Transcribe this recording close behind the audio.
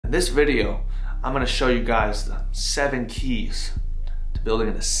In this video, I'm gonna show you guys the 7 keys to building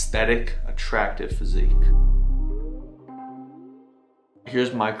an aesthetic, attractive physique.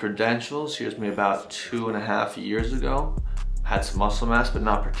 Here's my credentials. Here's me about 2.5 years ago. Had some muscle mass, but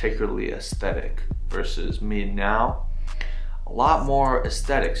not particularly aesthetic. Versus me now, a lot more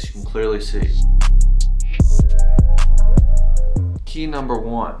aesthetics, you can clearly see. Key number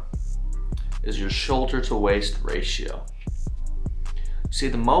 1 is your shoulder to waist ratio. See,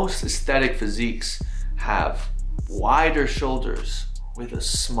 the most aesthetic physiques have wider shoulders with a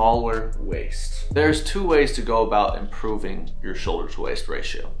smaller waist. There's 2 ways to go about improving your shoulder to waist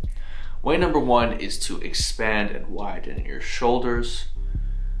ratio. Way number 1 is to expand and widen your shoulders,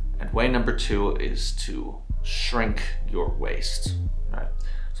 and way number 2 is to shrink your waist. All right.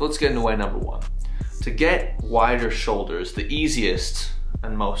 So let's get into way number 1. To get wider shoulders, the easiest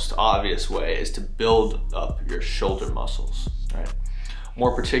and most obvious way is to build up your shoulder muscles, right?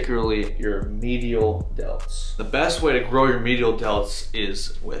 More particularly your medial delts. The best way to grow your medial delts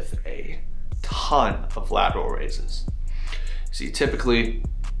is with a ton of lateral raises. See, typically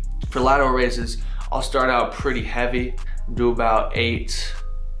for lateral raises, I'll start out pretty heavy, do about 8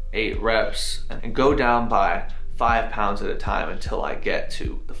 reps, and go down by 5 pounds at a time until I get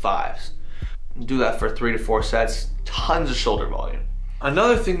to the 5s. Do that for 3 to 4 sets, tons of shoulder volume.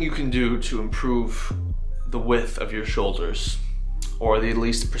 Another thing you can do to improve the width of your shoulders, or the at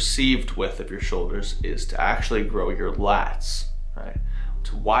least perceived width of your shoulders, is to actually grow your lats, right?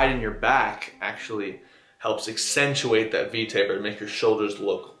 To widen your back actually helps accentuate that V-taper to make your shoulders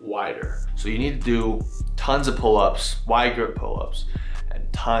look wider. So you need to do tons of pull-ups, wide grip pull-ups,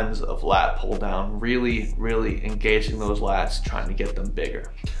 and tons of lat pull down, really engaging those lats, trying to get them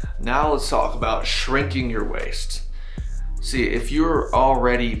bigger. Now let's talk about shrinking your waist. See, if you're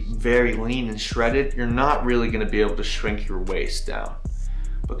already very lean and shredded, you're not really gonna be able to shrink your waist down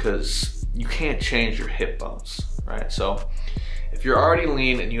because you can't change your hip bones, right? So if you're already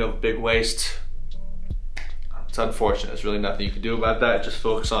lean and you have a big waist, it's unfortunate. There's really nothing you can do about that. Just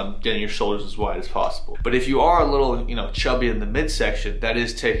focus on getting your shoulders as wide as possible. But if you are a little, chubby in the midsection, that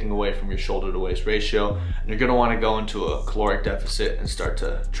is taking away from your shoulder to waist ratio, and you're gonna wanna go into a caloric deficit and start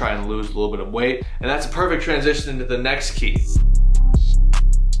to try and lose a little bit of weight. And that's a perfect transition into the next key,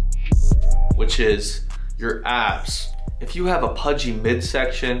 which is your abs. If you have a pudgy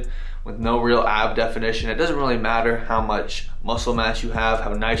midsection with no real ab definition, it doesn't really matter how much muscle mass you have,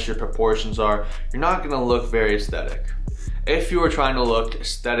 how nice your proportions are, you're not gonna look very aesthetic. If you are trying to look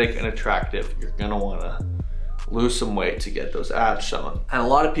aesthetic and attractive, you're gonna wanna lose some weight to get those abs shown. And a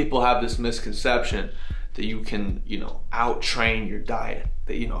lot of people have this misconception that you can, out-train your diet.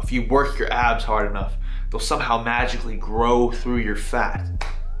 That, if you work your abs hard enough, they'll somehow magically grow through your fat.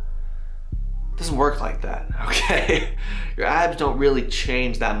 It doesn't work like that, okay? Your abs don't really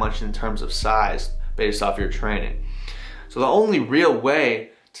change that much in terms of size based off your training. So the only real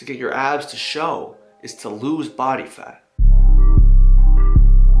way to get your abs to show is to lose body fat.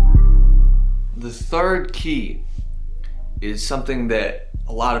 The third key is something that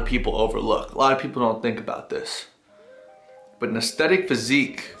a lot of people overlook. A lot of people don't think about this. But an aesthetic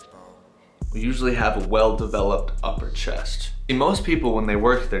physique will usually have a well-developed upper chest. See, most people, when they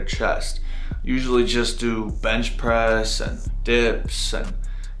work their chest, usually just do bench press and dips and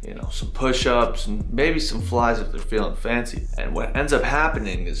some push-ups and maybe some flies if they're feeling fancy. And what ends up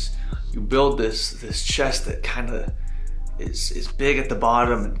happening is you build this chest that kind of is big at the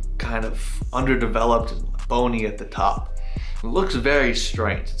bottom and kind of underdeveloped and bony at the top. It looks very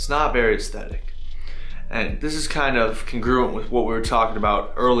strange. It's not very aesthetic. And this is kind of congruent with what we were talking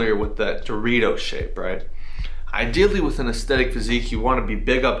about earlier with that Dorito shape, right? Ideally with an aesthetic physique, you want to be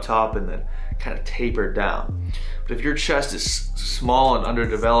big up top and then kind of taper down. But if your chest is small and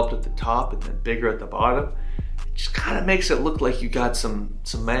underdeveloped at the top and then bigger at the bottom, it just kind of makes it look like you got some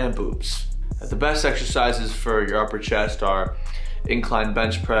man boobs. The best exercises for your upper chest are incline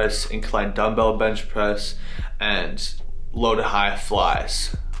bench press, incline dumbbell bench press, and low to high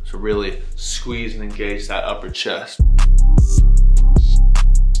flies. So really squeeze and engage that upper chest.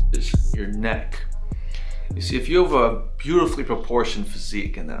 Is your neck. You see, if you have a beautifully proportioned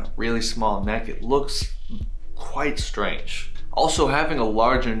physique and a really small neck, it looks quite strange. Also, having a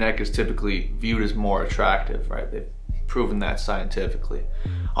larger neck is typically viewed as more attractive, right? They've proven that scientifically.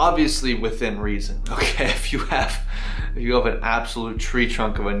 Obviously within reason, okay? If you have an absolute tree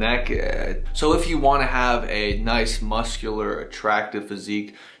trunk of a neck, so if you want to have a nice, muscular, attractive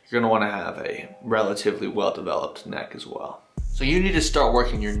physique, you're gonna want to have a relatively well-developed neck as well. So you need to start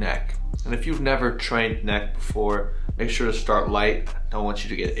working your neck. And if you've never trained neck before, make sure to start light. I don't want you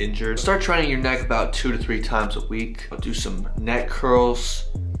to get injured. Start training your neck about 2 to 3 times a week. Do some neck curls,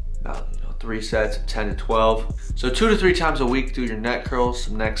 3 sets of 10 to 12. So 2 to 3 times a week, do your neck curls,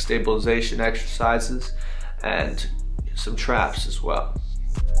 some neck stabilization exercises, and some traps as well.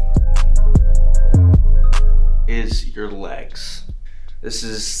 Is your legs. This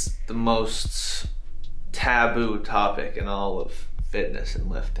is the most taboo topic in all of fitness and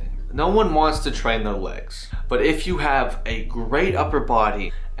lifting. No one wants to train their legs, but if you have a great upper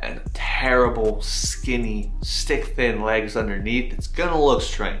body and terrible, skinny, stick-thin legs underneath, it's gonna look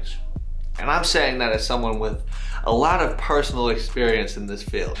strange. And I'm saying that as someone with a lot of personal experience in this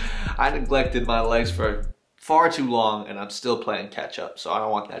field. I neglected my legs for far too long, and I'm still playing catch up, so I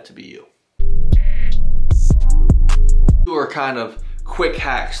don't want that to be you. Two are kind of quick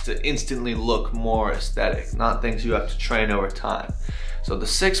hacks to instantly look more aesthetic, not things you have to train over time. So the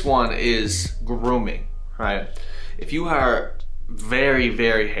sixth one is grooming, right? If you are very,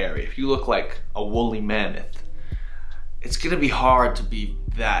 very hairy, if you look like a woolly mammoth, it's gonna be hard to be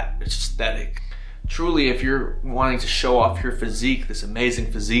that aesthetic. Truly, if you're wanting to show off your physique, this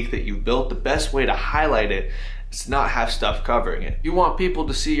amazing physique that you've built, the best way to highlight it is to not have stuff covering it. If you want people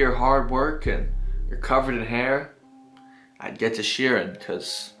to see your hard work and you're covered in hair, I'd get to shearing,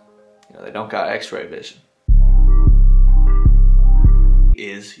 because they don't got x-ray vision.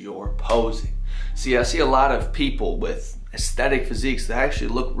 Is your posing. See, I see a lot of people with aesthetic physiques that actually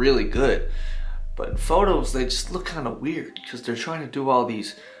look really good, but in photos they just look kind of weird because they're trying to do all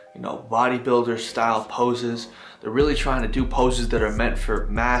these bodybuilder style poses. They're really trying to do poses that are meant for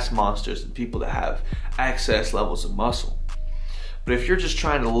mass monsters and people that have excess levels of muscle. But if you're just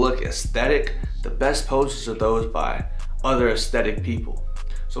trying to look aesthetic, the best poses are those by other aesthetic people.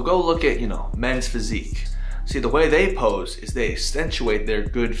 So go look at men's physique. See, the way they pose is they accentuate their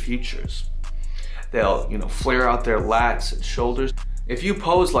good features. They'll flare out their lats and shoulders. If you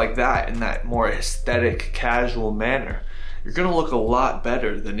pose like that in that more aesthetic, casual manner, you're gonna look a lot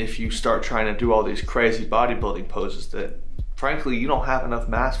better than if you start trying to do all these crazy bodybuilding poses that, frankly, you don't have enough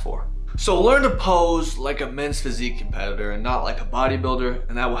mass for. So learn to pose like a men's physique competitor and not like a bodybuilder,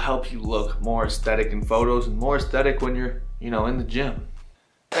 and that will help you look more aesthetic in photos and more aesthetic when you're, in the gym.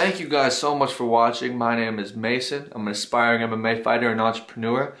 Thank you guys so much for watching. My name is Mason. I'm an aspiring MMA fighter and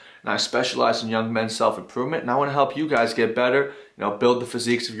entrepreneur, and I specialize in young men's self-improvement, and I want to help you guys get better, build the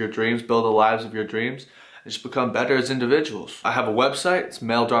physiques of your dreams, build the lives of your dreams, and just become better as individuals. I have a website, it's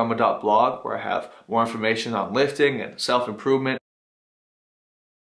maildharma.blog, where I have more information on lifting and self-improvement,